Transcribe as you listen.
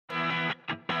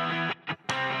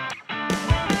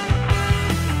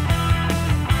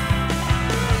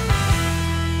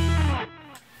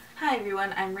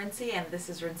everyone, I'm Rincey and this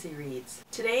is Rincey Reads.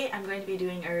 Today I'm going to be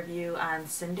doing a review on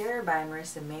Cinder by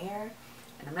Marissa Meyer.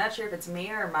 And I'm not sure if it's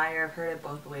Meyer or Meyer, I've heard it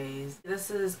both ways.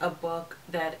 This is a book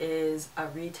that is a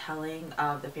retelling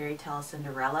of the fairy tale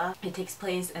Cinderella. It takes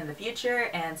place in the future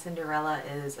and Cinderella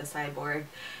is a cyborg.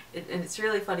 And it's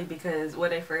really funny because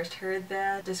when I first heard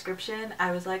that description,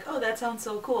 I was like, oh, that sounds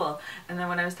so cool. And then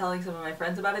when I was telling some of my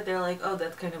friends about it, they're like, oh,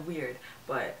 that's kind of weird.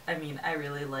 But I mean, I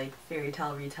really like fairy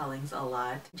tale retellings a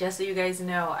lot. Just so you guys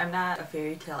know, I'm not a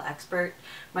fairy tale expert.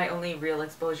 My only real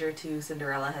exposure to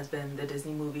Cinderella has been the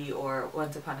Disney movie or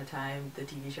Once Upon a Time, the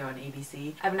TV show on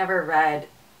ABC. I've never read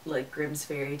like Grimm's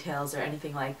fairy tales or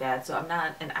anything like that, so I'm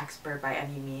not an expert by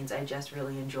any means. I just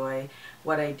really enjoy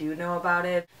what I do know about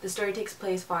it. The story takes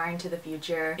place far into the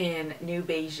future in New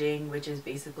Beijing, which is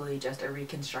basically just a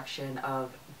reconstruction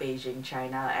of Beijing,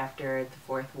 China after the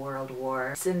Fourth World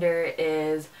War. Cinder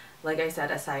is, like I said,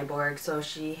 a cyborg, so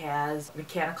she has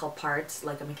mechanical parts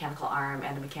like a mechanical arm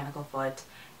and a mechanical foot,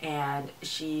 and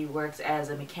she works as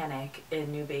a mechanic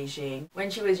in New Beijing. When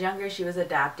she was younger, she was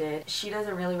adopted. She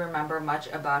doesn't really remember much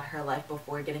about her life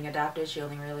before getting adopted. She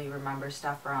only really remembers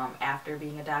stuff from after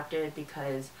being adopted,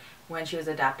 because when she was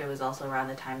adopted was also around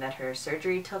the time that her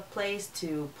surgery took place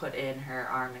to put in her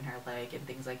arm and her leg and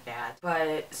things like that.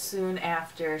 But soon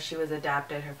after she was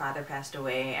adopted, her father passed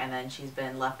away, and then she's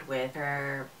been left with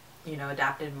her,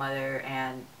 adopted mother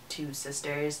and two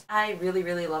sisters. I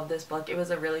really love this book. It was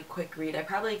a really quick read. I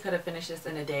probably could have finished this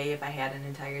in a day if I had an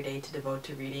entire day to devote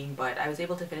to reading, but I was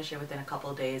able to finish it within a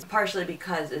couple days, partially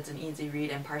because it's an easy read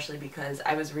and partially because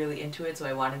I was really into it, so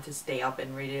I wanted to stay up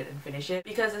and read it and finish it.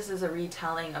 Because this is a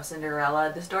retelling of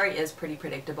Cinderella, the story is pretty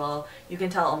predictable. You can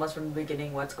tell almost from the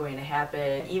beginning what's going to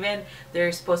happen. Even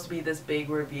there's supposed to be this big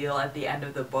reveal at the end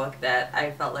of the book that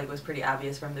I felt like was pretty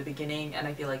obvious from the beginning, and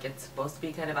I feel like it's supposed to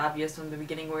be kind of obvious from the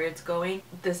beginning where it's going.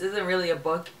 This isn't really a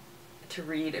book to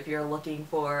read if you're looking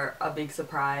for a big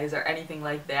surprise or anything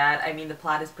like that. I mean, the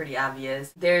plot is pretty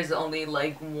obvious. There's only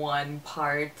like one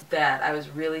part that I was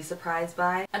really surprised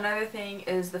by. Another thing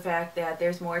is the fact that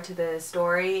there's more to the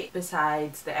story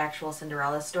besides the actual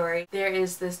Cinderella story. There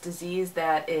is this disease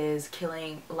that is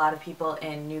killing a lot of people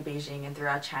in New Beijing and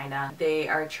throughout China. They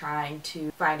are trying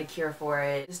to find a cure for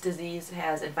it. This disease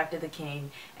has infected the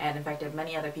king and infected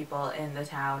many other people in the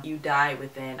town. You die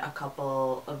within a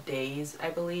couple of days, I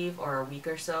believe, or a week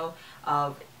or so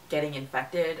of getting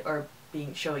infected or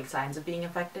showing signs of being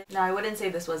infected. Now, I wouldn't say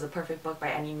this was a perfect book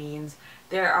by any means.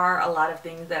 There are a lot of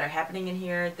things that are happening in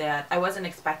here that I wasn't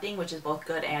expecting, which is both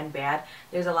good and bad.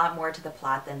 There's a lot more to the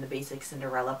plot than the basic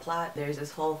Cinderella plot. There's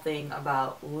this whole thing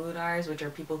about lunars, which are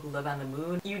people who live on the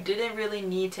moon. You didn't really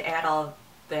need to add all of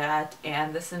that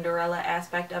and the Cinderella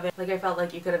aspect of it. Like, I felt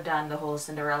like you could have done the whole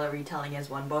Cinderella retelling as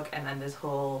one book and then this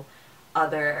whole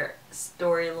other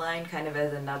storyline kind of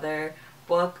as another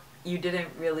book. You didn't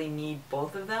really need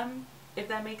both of them, if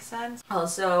that makes sense.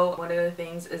 Also, one of the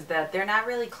things is that they're not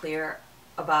really clear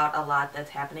about a lot that's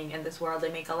happening in this world. They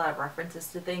make a lot of references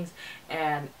to things,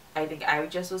 and I think I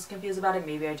just was confused about it.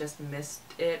 Maybe I just missed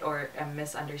it or am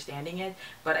misunderstanding it,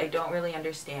 but I don't really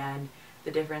understand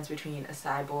the difference between a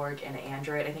cyborg and an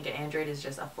android. I think an android is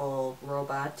just a full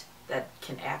robot that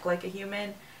can act like a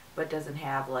human but doesn't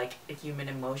have like a human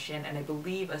emotion, and I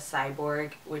believe a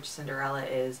cyborg, which Cinderella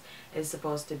is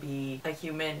supposed to be a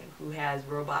human who has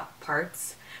robot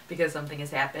parts because something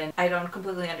has happened. I don't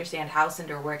completely understand how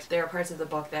Cinder works. There are parts of the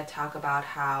book that talk about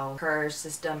how her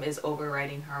system is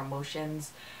overriding her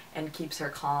emotions and keeps her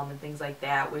calm and things like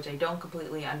that, which I don't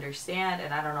completely understand,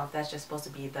 and I don't know if that's just supposed to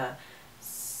be the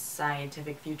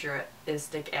scientific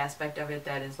futuristic aspect of it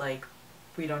that is like,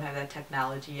 we don't have that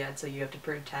technology yet, so you have to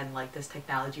pretend like this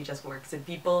technology just works in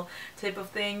people type of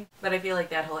thing. But I feel like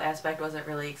that whole aspect wasn't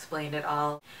really explained at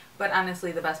all. But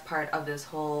honestly, the best part of this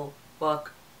whole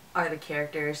book are the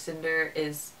characters. Cinder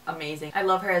is amazing. I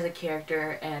love her as a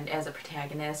character and as a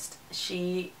protagonist.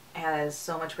 She has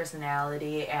so much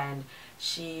personality and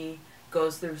she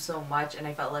goes through so much, and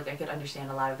I felt like I could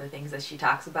understand a lot of the things that she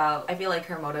talks about. I feel like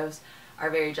her motives are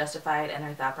very justified and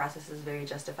her thought process is very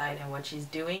justified in what she's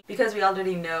doing. Because we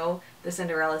already know the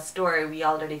Cinderella story, we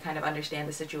already kind of understand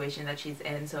the situation that she's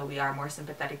in, so we are more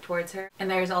sympathetic towards her. And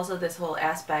there's also this whole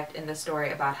aspect in the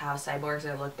story about how cyborgs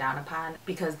are looked down upon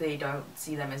because they don't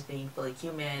see them as being fully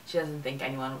human. She doesn't think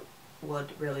anyone would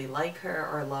really like her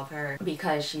or love her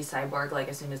because she's cyborg. Like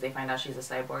as soon as they find out she's a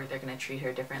cyborg, they're gonna treat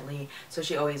her differently. So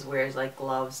she always wears like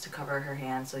gloves to cover her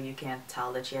hands so you can't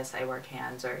tell that she has cyborg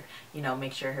hands, or you know,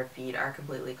 make sure her feet are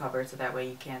completely covered so that way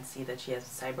you can't see that she has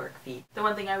cyborg feet. The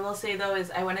one thing I will say though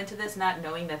is I went into this not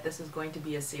knowing that this was going to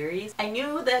be a series. I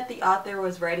knew that the author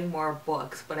was writing more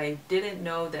books, but I didn't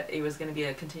know that it was going to be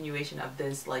a continuation of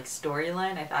this like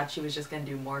storyline. I thought she was just going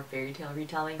to do more fairy tale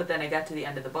retelling, but then I got to the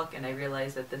end of the book and I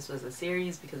realized that this was a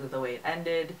series because of the way it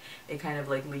ended. It kind of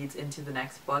like leads into the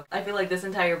next book. I feel like this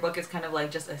entire book is kind of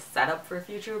like just a setup for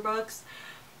future books,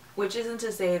 which isn't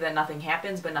to say that nothing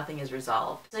happens, but nothing is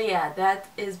resolved. So yeah, that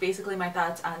is basically my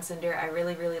thoughts on Cinder. I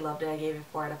really, really loved it. I gave it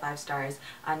 4 out of 5 stars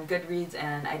on Goodreads,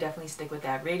 and I definitely stick with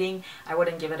that rating. I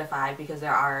wouldn't give it a 5 because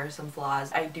there are some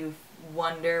flaws. I do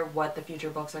wonder what the future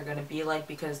books are going to be like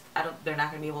because they're not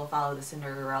going to be able to follow the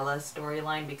Cinderella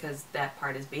storyline because that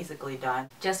part is basically done.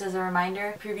 Just as a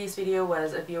reminder, the previous video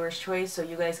was a viewer's choice, so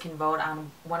you guys can vote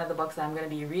on one of the books that I'm going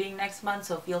to be reading next month,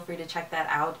 so feel free to check that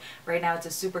out. Right now it's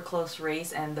a super close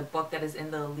race and the book that is in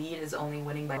the lead is only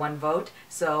winning by 1 vote,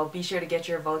 so be sure to get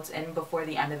your votes in before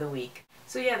the end of the week.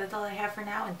 So yeah, that's all I have for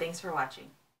now, and thanks for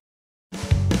watching.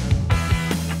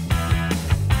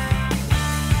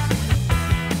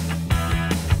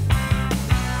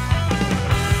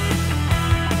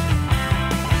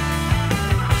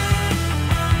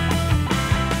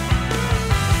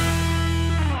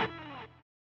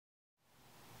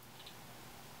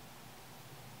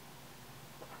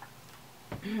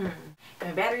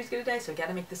 My battery's gonna die, so I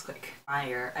gotta make this quick.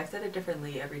 Meyer. I've said it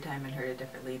differently every time and heard it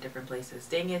differently, different places.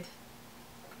 Dang it.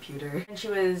 Computer. When she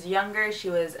was younger, she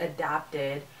was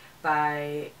adopted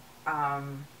by,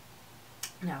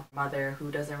 mother who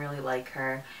doesn't really like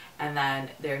her. And then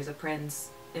there's a prince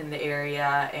in the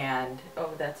area and,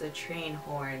 oh, that's a train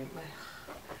horn.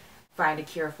 Find a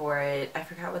cure for it. I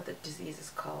forgot what the disease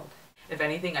is called. If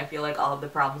anything, I feel like all of the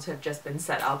problems have just been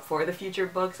set up for the future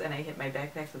books, and I hit my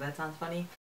backpack, so that sounds funny.